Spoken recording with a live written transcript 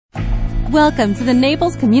Welcome to the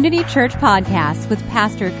Naples Community Church Podcast with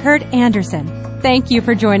Pastor Kurt Anderson. Thank you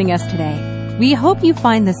for joining us today. We hope you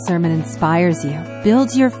find this sermon inspires you,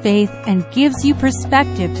 builds your faith, and gives you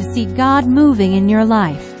perspective to see God moving in your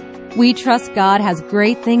life. We trust God has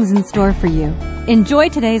great things in store for you. Enjoy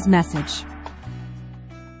today's message.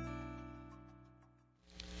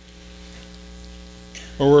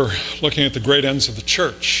 Well, we're looking at the great ends of the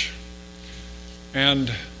church.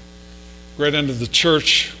 And great end of the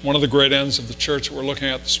church, one of the great ends of the church that we're looking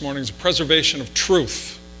at this morning is the preservation of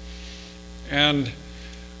truth. And,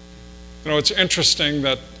 it's interesting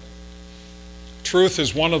that truth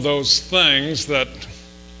is one of those things that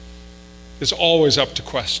is always up to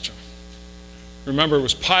question. Remember, it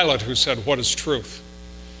was Pilate who said, "What is truth?"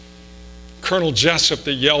 Colonel Jessup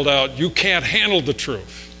that yelled out, "You can't handle the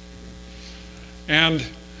truth." And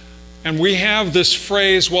we have this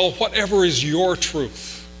phrase, well, whatever is your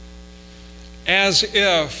truth? As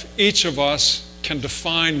if each of us can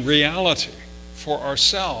define reality for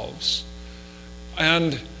ourselves.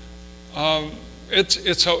 And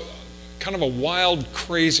it's a kind of a wild,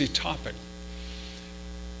 crazy topic.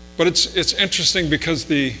 But it's interesting because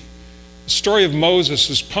the story of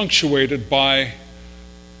Moses is punctuated by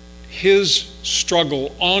his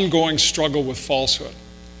ongoing struggle with falsehood.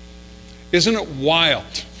 Isn't it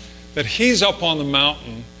wild that he's up on the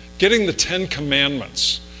mountain getting the 10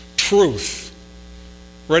 Commandments, truth,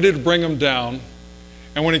 ready to bring him down,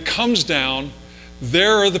 and when he comes down,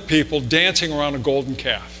 there are the people dancing around a golden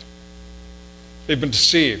calf. They've been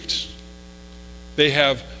deceived. They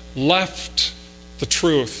have left the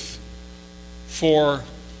truth for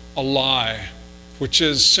a lie, which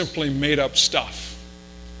is simply made up stuff.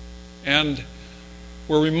 And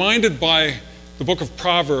we're reminded by the book of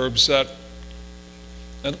Proverbs that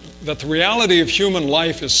the reality of human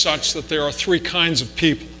life is such that there are three kinds of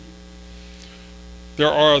people. There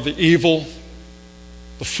are the evil,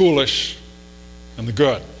 the foolish, and the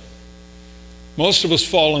good. Most of us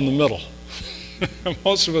fall in the middle.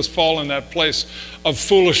 Most of us fall in that place of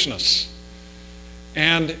foolishness.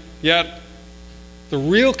 And yet, the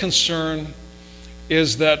real concern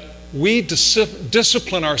is that we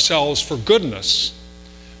discipline ourselves for goodness,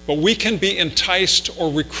 but we can be enticed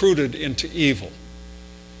or recruited into evil.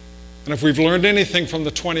 And if we've learned anything from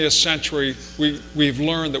the 20th century, we've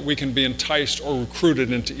learned that we can be enticed or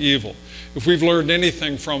recruited into evil. If we've learned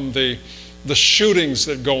anything from the shootings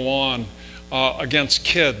that go on against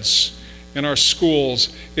kids in our schools,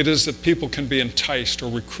 it is that people can be enticed or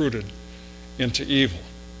recruited into evil.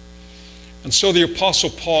 And so the Apostle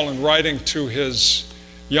Paul, in writing to his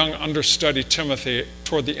young understudy Timothy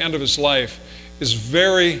toward the end of his life, is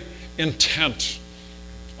very intent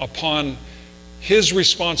upon his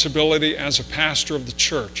responsibility as a pastor of the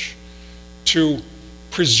church to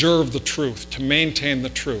preserve the truth, to maintain the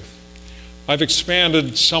truth. I've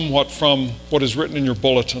expanded somewhat from what is written in your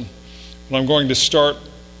bulletin, and I'm going to start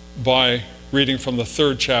by reading from the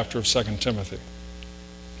 3rd chapter of 2 Timothy.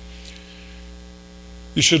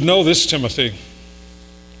 You should know this, Timothy,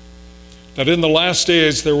 that in the last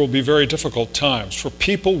days there will be very difficult times, for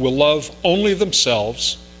people will love only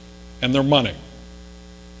themselves and their money.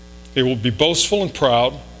 They will be boastful and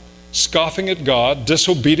proud, scoffing at God,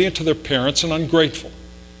 disobedient to their parents, and ungrateful.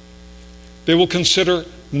 They will consider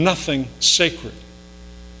nothing sacred.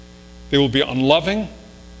 They will be unloving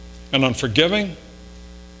and unforgiving.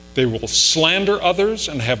 They will slander others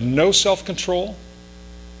and have no self-control.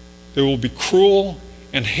 They will be cruel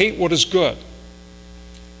and hate what is good.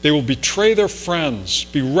 They will betray their friends,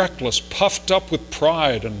 be reckless, puffed up with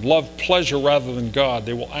pride, and love pleasure rather than God.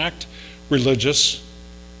 They will act religious,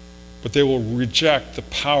 but they will reject the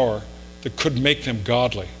power that could make them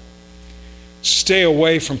godly. Stay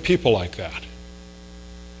away from people like that.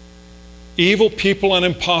 Evil people and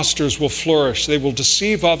impostors will flourish. They will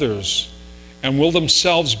deceive others and will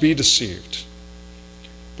themselves be deceived.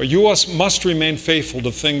 But you must remain faithful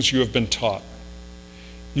to things you have been taught.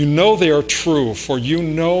 You know they are true, for you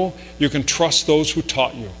know you can trust those who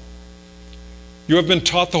taught you. You have been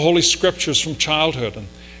taught the Holy Scriptures from childhood,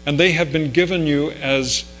 and they have been given you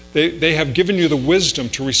They have given you the wisdom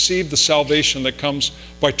to receive the salvation that comes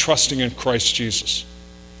by trusting in Christ Jesus.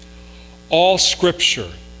 All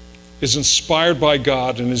Scripture is inspired by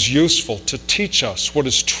God and is useful to teach us what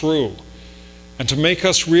is true and to make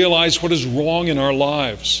us realize what is wrong in our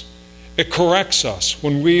lives. It corrects us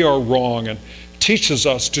when we are wrong and teaches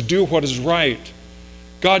us to do what is right.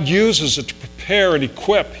 God uses it to prepare and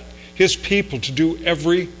equip His people to do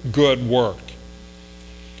every good work.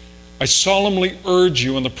 I solemnly urge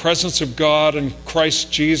you in the presence of God and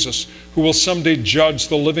Christ Jesus, who will someday judge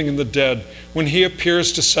the living and the dead when He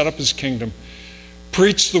appears to set up His kingdom.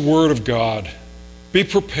 Preach the word of God. Be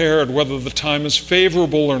prepared whether the time is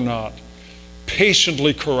favorable or not.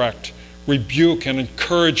 Patiently correct, rebuke, and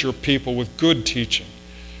encourage your people with good teaching.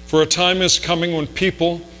 For a time is coming when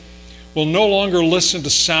people will no longer listen to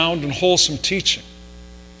sound and wholesome teaching.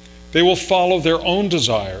 They will follow their own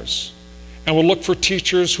desires and will look for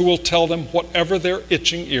teachers who will tell them whatever their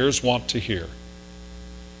itching ears want to hear.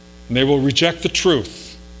 And they will reject the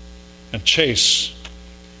truth and chase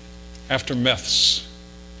after myths.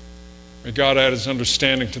 May God add his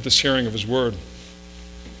understanding to this hearing of his word.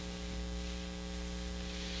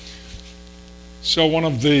 So one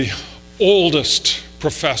of the oldest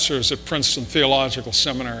professors at Princeton Theological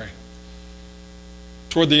Seminary,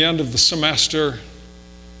 toward the end of the semester,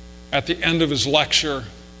 at the end of his lecture,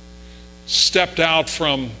 stepped out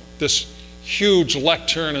from this huge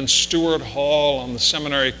lectern in Stewart Hall on the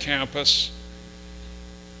seminary campus,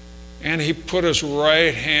 and he put his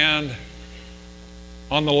right hand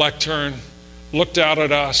on the lectern, looked out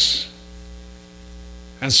at us,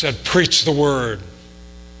 and said, "Preach the word.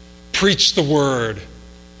 Preach the word.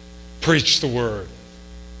 Preach the word."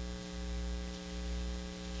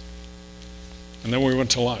 And then we went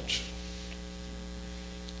to lunch.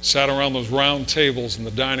 Sat around those round tables in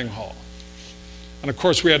the dining hall. And of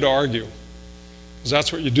course we had to argue, because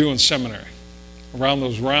that's what you do in seminary. Around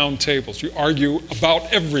those round tables, you argue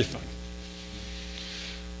about everything.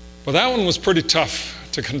 But that one was pretty tough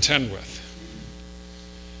to contend with,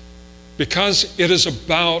 because it is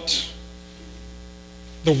about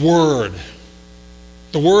the Word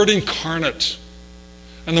incarnate,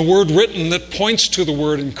 and the Word written that points to the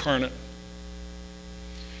Word incarnate.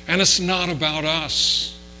 And it's not about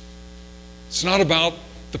us. It's not about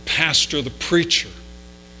the pastor, the preacher.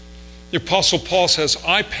 The Apostle Paul says,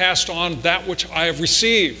 "I passed on that which I have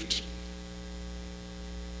received."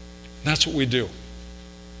 And that's what we do.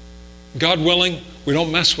 God willing, we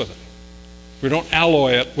don't mess with it. We don't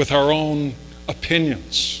alloy it with our own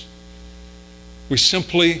opinions. We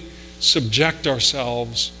simply subject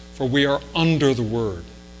ourselves, for we are under the Word.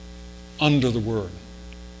 Under the Word.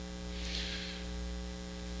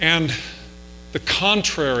 And the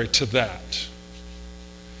contrary to that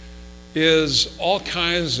is all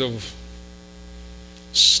kinds of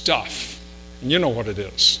stuff. And you know what it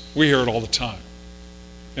is. We hear it all the time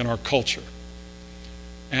in our culture.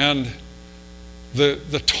 And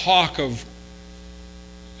the talk of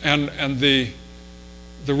and the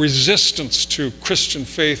resistance to Christian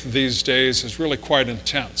faith these days is really quite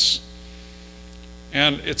intense.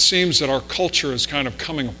 And it seems that our culture is kind of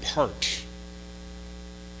coming apart.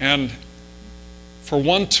 And for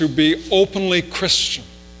one to be openly Christian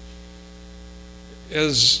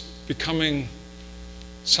is becoming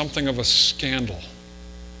something of a scandal.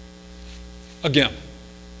 Again,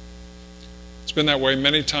 it's been that way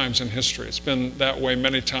many times in history. It's been that way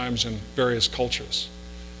many times in various cultures.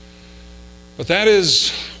 But that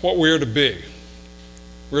is what we are to be.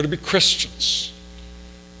 We are to be Christians.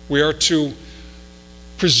 We are to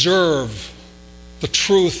preserve the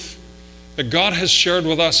truth that God has shared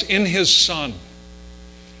with us in His Son,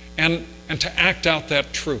 and to act out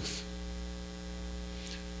that truth.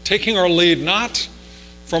 Taking our lead not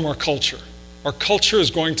from our culture. Our culture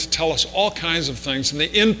is going to tell us all kinds of things, and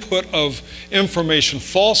the input of information,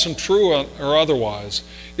 false and true or otherwise,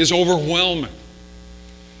 is overwhelming.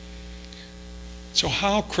 So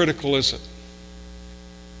how critical is it?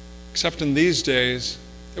 Except in these days,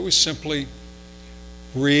 that we simply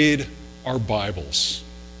read our Bibles.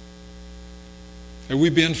 That we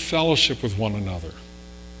be in fellowship with one another.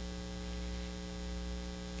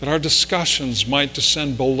 That our discussions might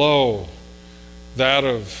descend below that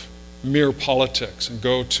of mere politics and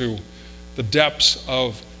go to the depths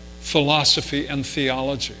of philosophy and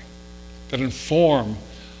theology that inform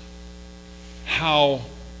how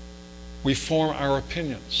we form our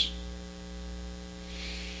opinions.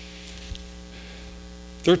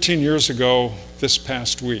 13 years ago, this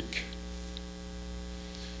past week,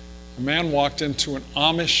 a man walked into an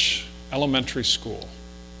Amish elementary school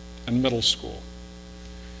and middle school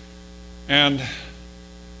and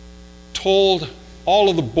told all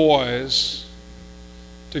of the boys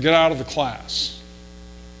to get out of the class.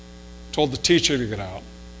 Told the teacher to get out.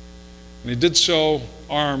 And he did so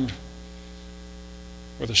armed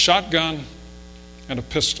with a shotgun and a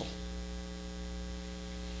pistol.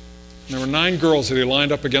 And there were 9 girls that he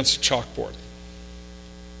lined up against a chalkboard.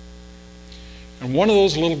 And one of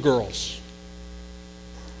those little girls,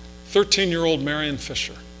 13-year-old Marion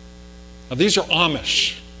Fisher. Now these are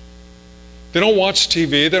Amish. They don't watch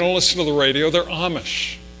TV, they don't listen to the radio, they're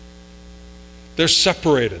Amish. They're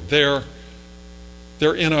separated. They're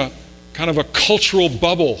in a kind of a cultural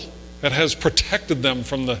bubble that has protected them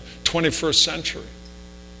from the 21st century.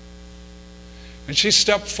 And she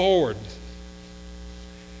stepped forward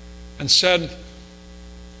and said,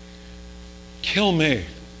 "Kill me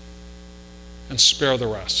and spare the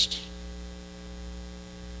rest."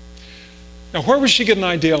 Now, where would she get an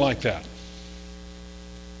idea like that?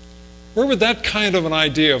 Where would that kind of an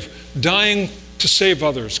idea of dying to save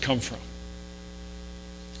others come from?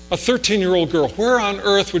 A 13-year-old girl, where on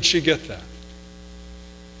earth would she get that?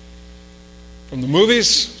 From the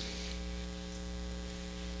movies?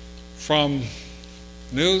 From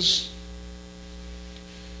news?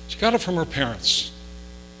 She got it from her parents,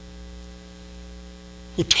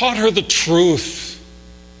 who taught her the truth.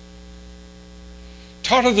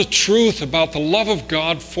 Taught her the truth about the love of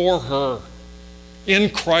God for her in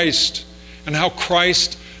Christ and how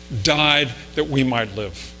Christ died that we might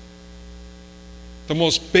live. The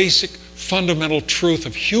most basic, fundamental truth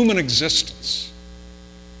of human existence.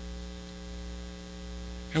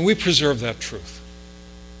 And we preserve that truth.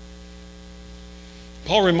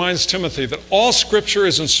 Paul reminds Timothy that all Scripture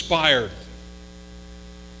is inspired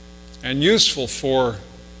and useful for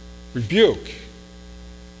rebuke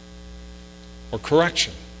or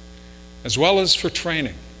correction, as well as for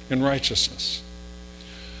training in righteousness.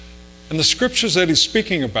 And the Scriptures that he's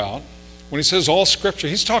speaking about, when he says all Scripture,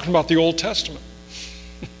 he's talking about the Old Testament.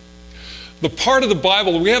 The part of the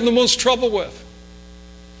Bible we have the most trouble with.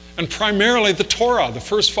 And primarily the Torah, the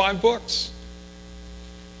first 5 books.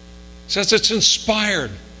 It says it's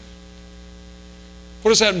inspired. What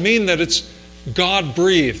does that mean? That it's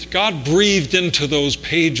God-breathed. God breathed into those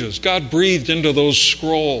pages. God breathed into those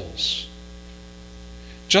scrolls.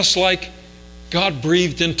 Just like God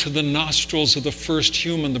breathed into the nostrils of the first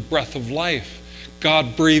human the breath of life.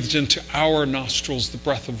 God breathed into our nostrils the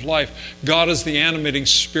breath of life. God is the animating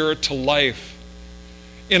spirit to life.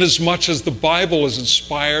 Inasmuch as the Bible is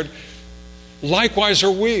inspired, likewise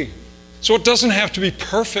are we. So it doesn't have to be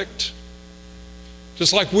perfect,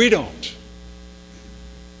 just like we don't.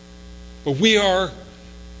 But we are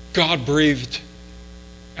God-breathed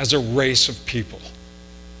as a race of people.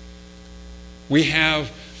 We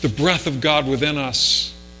have the breath of God within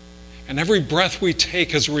us. And every breath we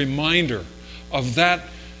take is a reminder of that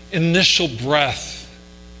initial breath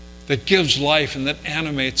that gives life and that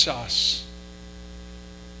animates us.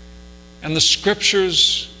 And the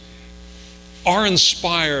Scriptures are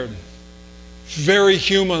inspired. Very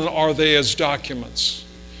human are they as documents.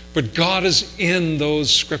 But God is in those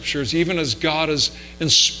Scriptures, even as God has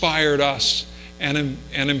inspired us and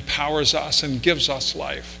empowers us and gives us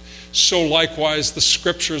life. So likewise, the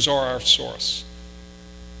Scriptures are our source.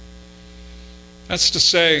 That's to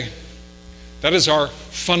say, that is our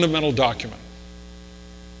fundamental document.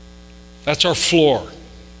 That's our floor.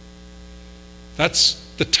 That's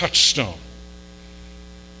the touchstone.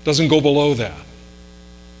 Doesn't go below that.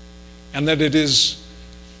 And that it is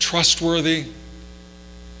trustworthy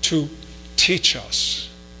to teach us,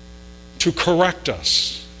 to correct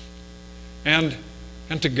us, and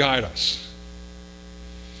to guide us.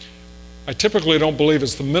 I typically don't believe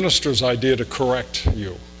it's the minister's idea to correct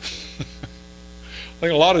you.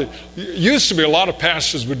 I think used to be a lot of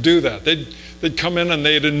pastors would do that. They'd come in and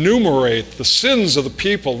they'd enumerate the sins of the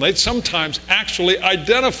people. And they'd sometimes actually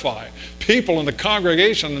identify people in the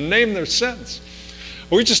congregation and name their sins.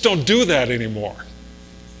 We just don't do that anymore.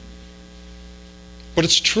 But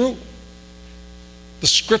it's true. The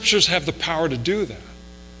Scriptures have the power to do that.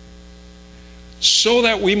 So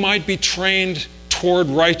that we might be trained toward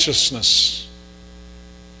righteousness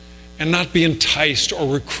and not be enticed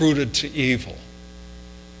or recruited to evil.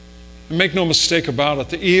 And make no mistake about it,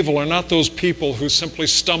 the evil are not those people who simply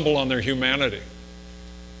stumble on their humanity.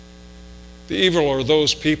 The evil are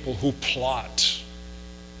those people who plot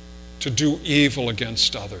to do evil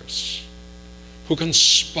against others, who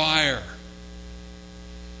conspire.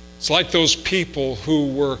 It's like those people who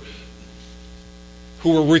were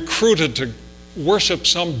recruited to worship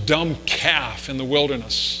some dumb calf in the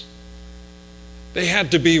wilderness. They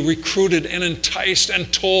had to be recruited and enticed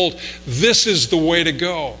and told, this is the way to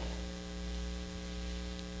go.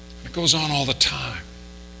 It goes on all the time.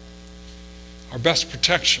 Our best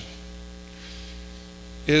protection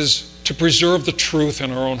is to preserve the truth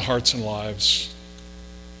in our own hearts and lives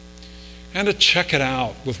and to check it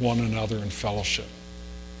out with one another in fellowship.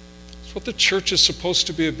 It's what the church is supposed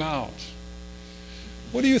to be about.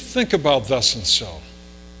 What do you think about thus and so?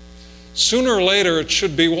 Sooner or later it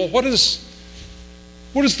should be, well, what does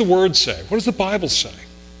the Word say? What does the Bible say?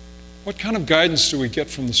 What kind of guidance do we get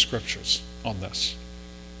from the Scriptures on this?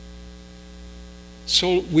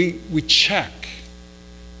 So we check.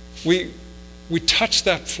 We touch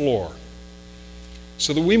that floor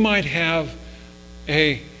so that we might have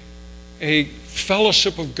a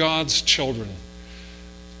fellowship of God's children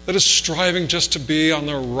that is striving just to be on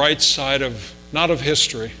the right side of, not of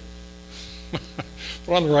history,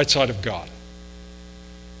 but on the right side of God,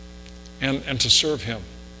 and to serve Him.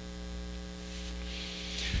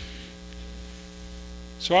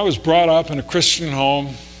 So I was brought up in a Christian home.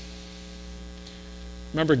 I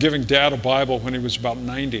remember giving Dad a Bible when he was about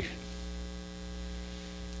 90.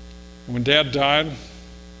 And when Dad died,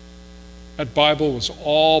 that Bible was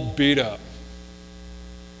all beat up,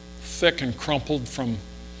 thick and crumpled from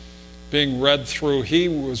being read through. He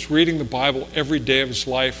was reading the Bible every day of his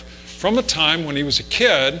life from a time when he was a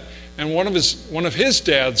kid, and one of his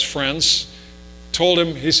dad's friends told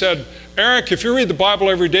him, he said, "Eric, if you read the Bible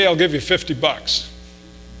every day, I'll give you $50.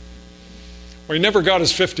 Well, he never got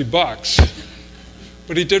his $50,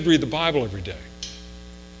 but he did read the Bible every day.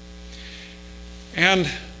 And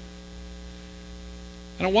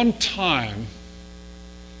at one time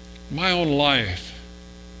in my own life,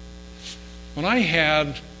 when I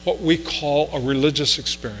had what we call a religious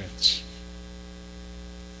experience,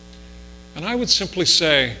 and I would simply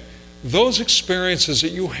say, those experiences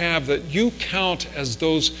that you have that you count as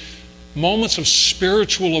those moments of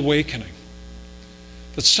spiritual awakening,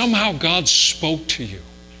 that somehow God spoke to you,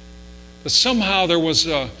 that somehow there was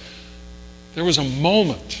a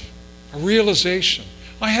moment, a realization.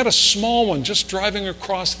 I had a small one just driving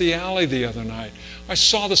across the alley the other night. I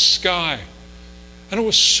saw the sky, and it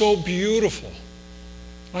was so beautiful.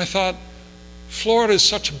 And I thought, Florida is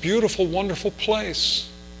such a beautiful, wonderful place.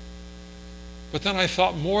 But then I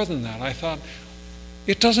thought more than that. I thought,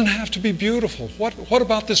 it doesn't have to be beautiful. What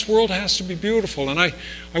about this world has to be beautiful? And I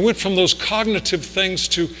went from those cognitive things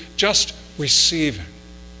to just receiving,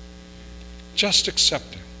 just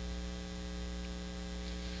accepting.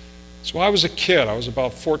 So I was a kid. I was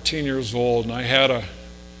about 14 years old, and I had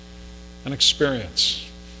an experience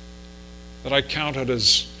that I counted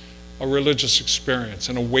as a religious experience,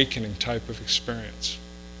 an awakening type of experience.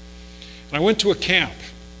 And I went to a camp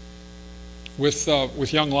with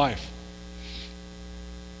Young Life.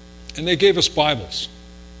 And they gave us Bibles.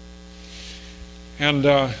 And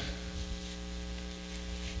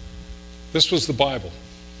this was the Bible.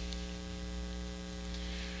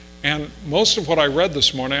 And most of what I read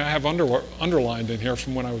this morning I have underlined in here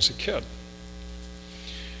from when I was a kid.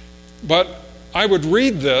 But I would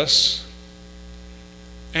read this,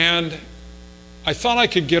 and I thought I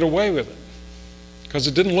could get away with it because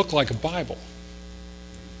it didn't look like a Bible.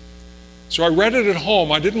 So I read it at home.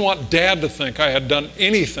 I didn't want Dad to think I had done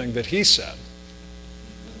anything that he said.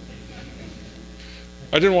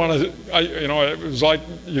 I didn't want to, it was like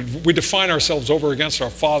we define ourselves over against our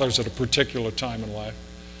fathers at a particular time in life.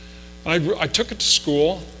 And I took it to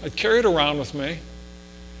school. I carried it around with me.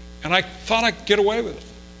 And I thought I could get away with it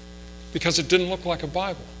because it didn't look like a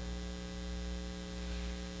Bible.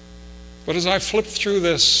 But as I flipped through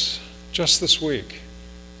this just this week,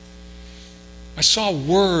 I saw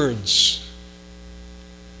words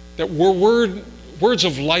that were words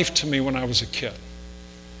of life to me when I was a kid.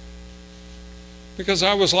 Because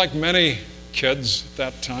I was like many kids at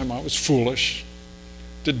that time. I was foolish,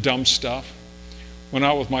 did dumb stuff, went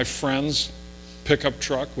out with my friends, pickup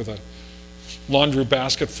truck with a laundry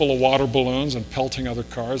basket full of water balloons and pelting other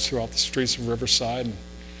cars throughout the streets of Riverside and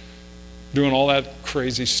doing all that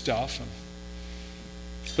crazy stuff.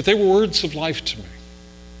 But they were words of life to me.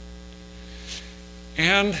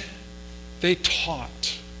 And they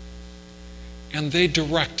taught, and they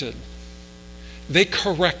directed, they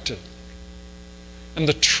corrected, and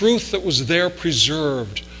the truth that was there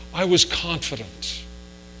preserved, I was confident,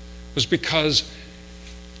 was because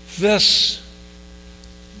this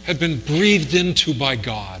had been breathed into by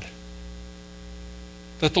God,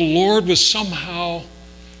 that the Lord was somehow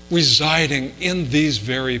residing in these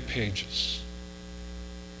very pages.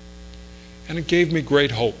 And it gave me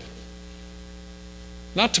great hope.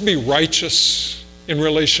 Not to be righteous in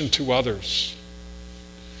relation to others,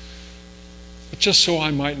 but just so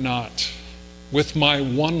I might not, with my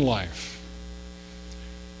one life,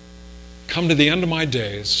 come to the end of my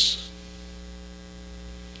days,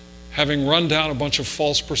 having run down a bunch of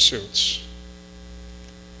false pursuits,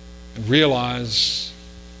 and realize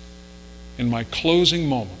in my closing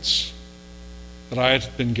moments that I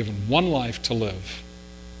had been given one life to live,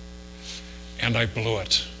 and I blew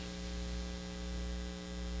it.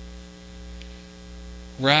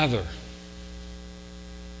 Rather,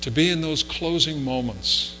 to be in those closing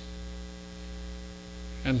moments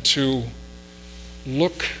and to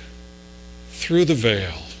look through the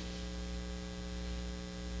veil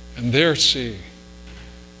and there see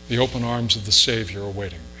the open arms of the Savior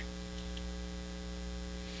awaiting me.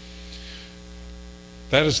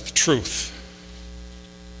 That is the truth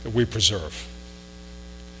that we preserve.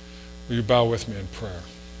 Will you bow with me in prayer?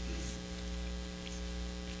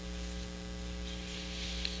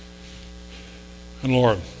 And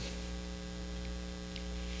Lord,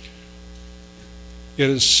 it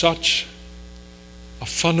is such a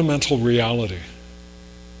fundamental reality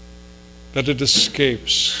that it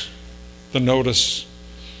escapes the notice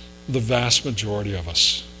of the vast majority of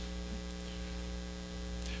us.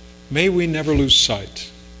 May we never lose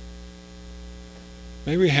sight.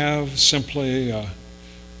 May we have simply a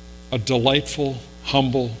delightful,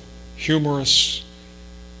 humble, humorous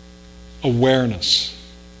awareness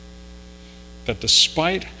that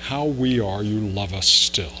despite how we are, you love us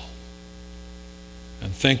still.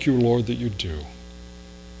 And thank you, Lord, that you do.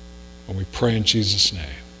 And we pray in Jesus' name.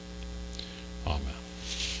 Amen.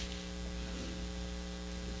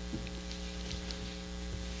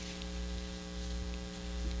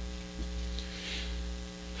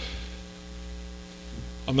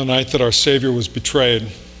 On the night that our Savior was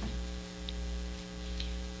betrayed,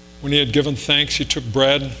 when he had given thanks, he took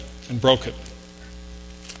bread and broke it.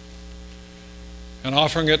 And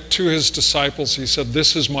offering it to his disciples, he said,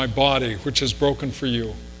 "This is my body, which is broken for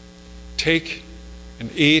you. Take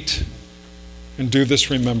and eat and do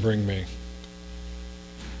this remembering me."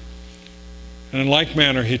 And in like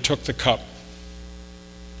manner, he took the cup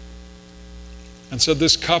and said,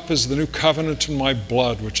 "This cup is the new covenant in my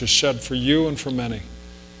blood, which is shed for you and for many,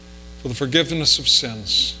 for the forgiveness of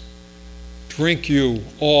sins. Drink you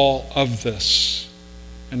all of this,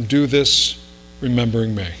 and do this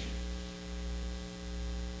remembering me."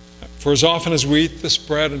 For as often as we eat this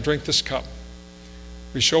bread and drink this cup,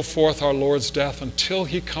 we show forth our Lord's death until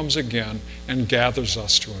he comes again and gathers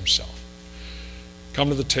us to himself. Come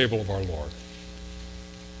to the table of our Lord.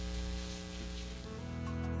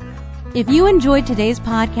 If you enjoyed today's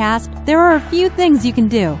podcast, there are a few things you can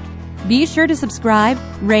do. Be sure to subscribe,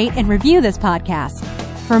 rate, and review this podcast.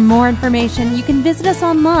 For more information, you can visit us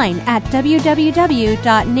online at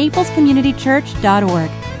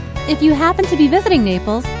www.naplescommunitychurch.org. If you happen to be visiting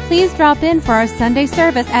Naples, please drop in for our Sunday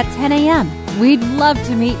service at 10 a.m. We'd love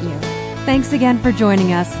to meet you. Thanks again for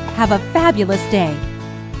joining us. Have a fabulous day.